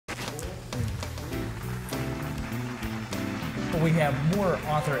we have more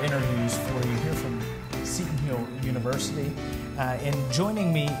author interviews for you here from Seton Hill University. And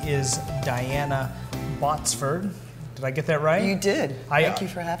joining me is Diana Botsford. Did I get that right? You did. Thank you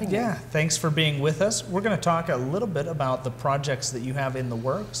for having me. Yeah, thanks for being with us. We're going to talk a little bit about the projects that you have in the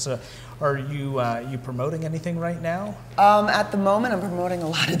works. Are you promoting anything right now? At the moment, I'm promoting a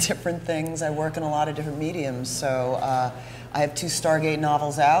lot of different things. I work in a lot of different mediums. So I have 2 Stargate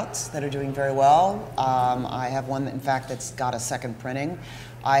novels out that are doing very well. I have one, in fact, that's got a second printing.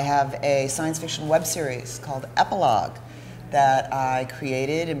 I have a science fiction web series called Epilogue that I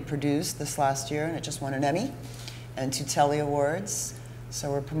created and produced this last year, and it just won an Emmy and 2 Telly Awards.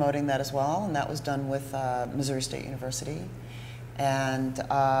 So we're promoting that as well, and that was done with Missouri State University. And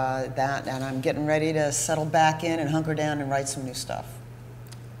and I'm getting ready to settle back in and hunker down and write some new stuff.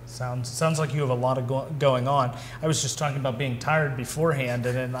 Sounds like you have a lot of going on. I was just talking about being tired beforehand,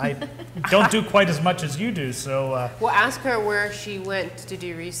 and I don't do quite as much as you do. So we'll ask her where she went to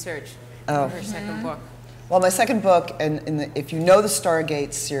do research for her second book. Well, my second book, if you know the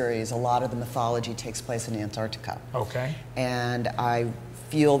Stargate series, a lot of the mythology takes place in Antarctica. Okay. And I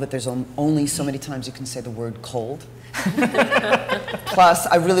feel that there's only so many times you can say the word cold. Plus,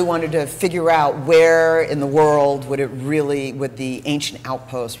 I really wanted to figure out where in the world would the ancient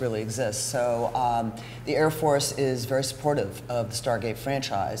outpost really exist. So the Air Force is very supportive of the Stargate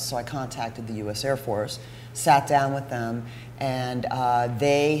franchise. So I contacted the U.S. Air Force, sat down with them, and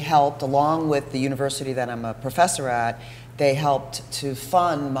they helped, along with the university that I'm a professor at, they helped to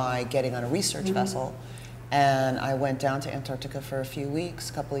fund my getting on a research vessel. And I went down to Antarctica for a few weeks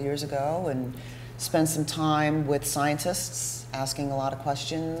a couple of years ago and spent some time with scientists, asking a lot of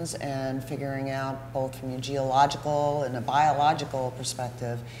questions and figuring out, both from a geological and a biological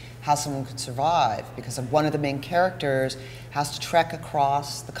perspective, how someone could survive. Because one of the main characters has to trek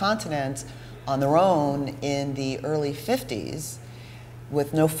across the continent on their own in the early 50s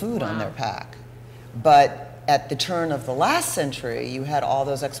with no food on their pack. But at the turn of the last century, you had all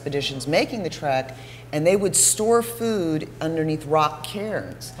those expeditions making the trek, and they would store food underneath rock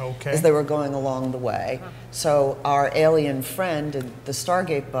cairns as they were going along the way. So our alien friend in the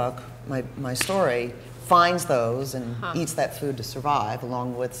Stargate book, my story, finds those and eats that food to survive,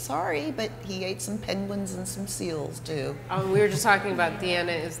 along with, sorry, but he ate some penguins and some seals too. Oh, we were just talking about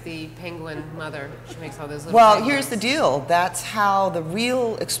Deanna is the penguin mother. She makes all those little penguins. Here's the deal. That's how the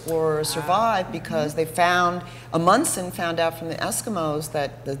real explorers survived, because they found, Amundsen found out from the Eskimos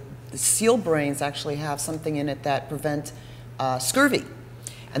that the seal brains actually have something in it that prevent scurvy.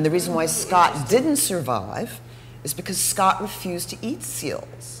 And the reason why Scott didn't survive is because Scott refused to eat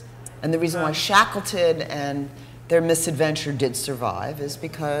seals. And the reason why Shackleton and their misadventure did survive is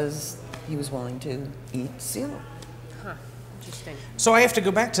because he was willing to eat seal. Interesting. So I have to go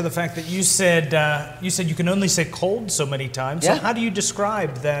back to the fact that you said you can only say cold so many times. Yeah. So how do you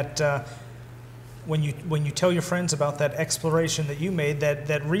describe that when you tell your friends about that exploration that you made,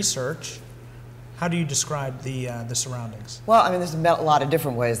 that research? How do you describe the surroundings? Well, I mean, there's a lot of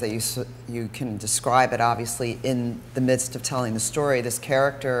different ways that you can describe it. Obviously, in the midst of telling the story, this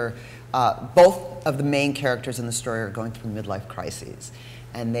character, both of the main characters in the story are going through midlife crises,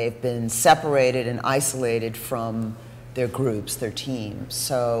 and they've been separated and isolated from their groups, their teams.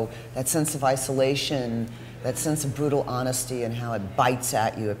 So that sense of isolation, that sense of brutal honesty, and how it bites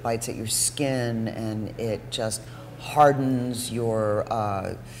at you, it bites at your skin, and it just hardens your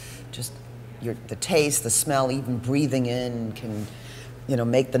the taste, the smell, even breathing in can,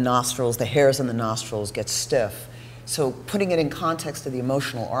 make the nostrils, the hairs on the nostrils get stiff. So putting it in context of the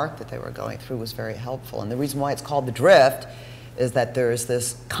emotional arc that they were going through was very helpful. And the reason why it's called the drift is that there's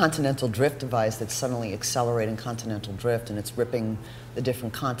this continental drift device that's suddenly accelerating continental drift, and it's ripping the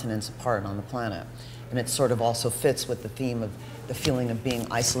different continents apart on the planet. And it sort of also fits with the theme of the feeling of being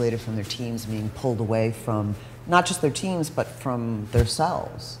isolated from their teams, being pulled away from not just their teams, but from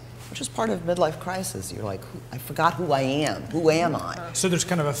themselves, which is part of midlife crisis. You're like, I forgot who I am. Who am I? So there's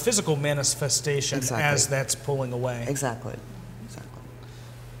kind of a physical manifestation as that's pulling away. Exactly.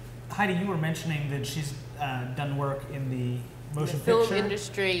 Heidi, you were mentioning that she's done work in the motion film picture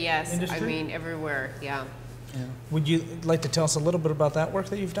industry, yes. I mean, everywhere, yeah. Would you like to tell us a little bit about that work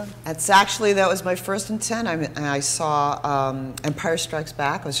that you've done? That was my first intent. I saw Empire Strikes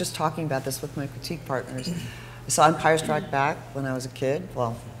Back. I was just talking about this with my critique partners. I saw Empire Strikes Back when I was a kid,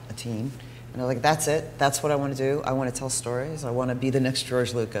 well, a teen, and I was like, that's it. That's what I want to do. I want to tell stories. I want to be the next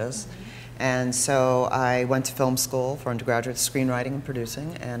George Lucas. And so I went to film school for undergraduate screenwriting and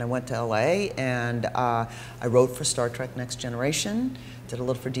producing, and I went to LA, and I wrote for Star Trek Next Generation, did a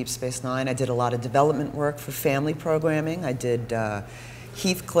little for Deep Space Nine. I did a lot of development work for family programming. I did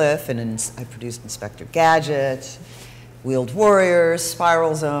Heathcliff, and I produced Inspector Gadget. Wheeled Warriors,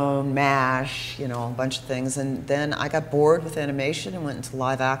 Spiral Zone, MASH, you know, a bunch of things. And then I got bored with animation and went into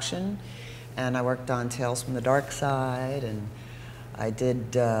live action. And I worked on Tales from the Dark Side, and I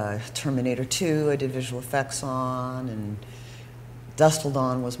did Terminator 2, I did visual effects on, and Dusk Till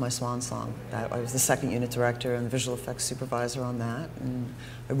Dawn was my swan song. I was the second unit director and the visual effects supervisor on that. And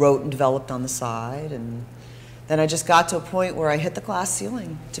I wrote and developed on the side. And then I just got to a point where I hit the glass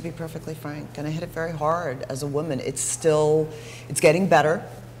ceiling, to be perfectly frank, and I hit it very hard as a woman. It's getting better,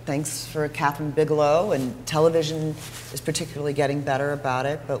 thanks for Catherine Bigelow, and television is particularly getting better about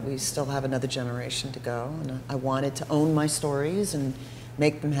it, but we still have another generation to go, and I wanted to own my stories and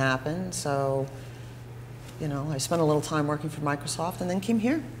make them happen, so, you know, I spent a little time working for Microsoft and then came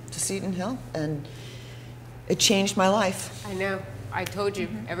here to Seton Hill, and it changed my life. I know. I told you,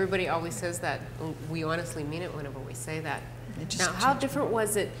 everybody always says that. We honestly mean it whenever we say that. Now, how different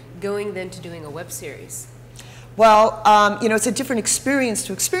was it going then to doing a web series? Well, you know, it's a different experience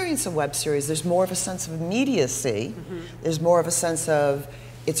to experience a web series. There's more of a sense of immediacy. There's more of a sense of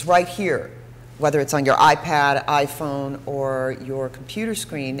it's right here, whether it's on your iPad, iPhone, or your computer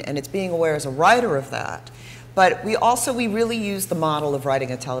screen, and it's being aware as a writer of that. But we really use the model of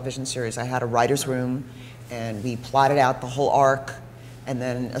writing a television series. I had a writer's room, and we plotted out the whole arc, and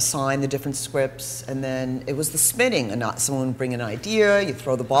then assigned the different scripts, and then it was the spinning, and not someone would bring an idea, you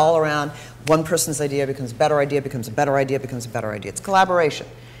throw the ball around, one person's idea becomes a better idea, becomes a better idea, becomes a better idea. It's collaboration.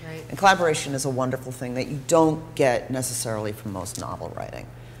 Right. And collaboration is a wonderful thing that you don't get necessarily from most novel writing.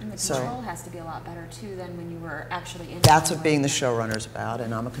 And the control has to be a lot better too than when you were actually in. That's what being the showrunner's about,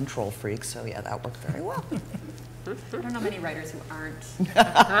 and I'm a control freak, so yeah, that worked very well. I don't know many writers who aren't.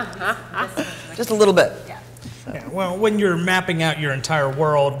 Just a little bit. Yeah. Yeah, well, when you're mapping out your entire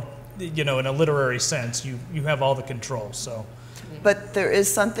world, you know, in a literary sense, you have all the control, so. But there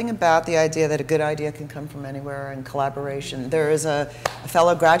is something about the idea that a good idea can come from anywhere, and collaboration. There is a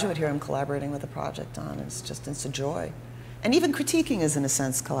fellow graduate here I'm collaborating with a project on. It's a joy. And even critiquing is, in a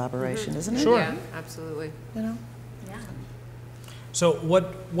sense, collaboration, isn't it? Sure. Yeah, absolutely. You know? Yeah. So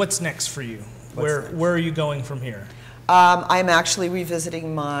what's next for you? Where are you going from here? I'm actually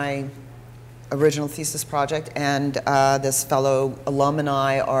revisiting my original thesis project, and this fellow alum and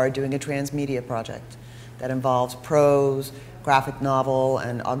I are doing a transmedia project that involves prose, graphic novel,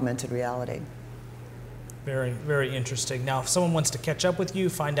 and augmented reality. Very, very interesting. Now, if someone wants to catch up with you,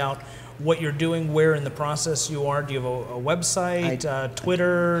 find out what you're doing, where in the process you are, do you have a website,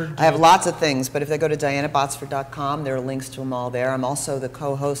 Twitter? I have lots of things, but if they go to dianabotsford.com, there are links to them all there. I'm also the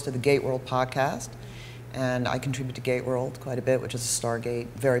co-host of the Gate World podcast, and I contribute to Gate World quite a bit, which is a Stargate,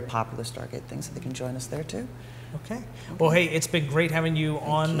 very popular Stargate thing, so they can join us there too. Okay. Well, hey, it's been great having you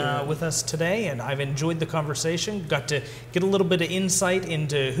on with us today, and I've enjoyed the conversation. Got to get a little bit of insight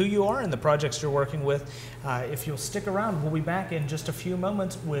into who you are and the projects you're working with. If you'll stick around, we'll be back in just a few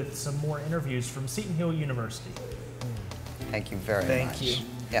moments with some more interviews from Seton Hill University. Thank you very much. Thank you.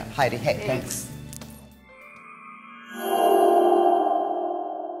 Yeah, Heidi, hey, thanks.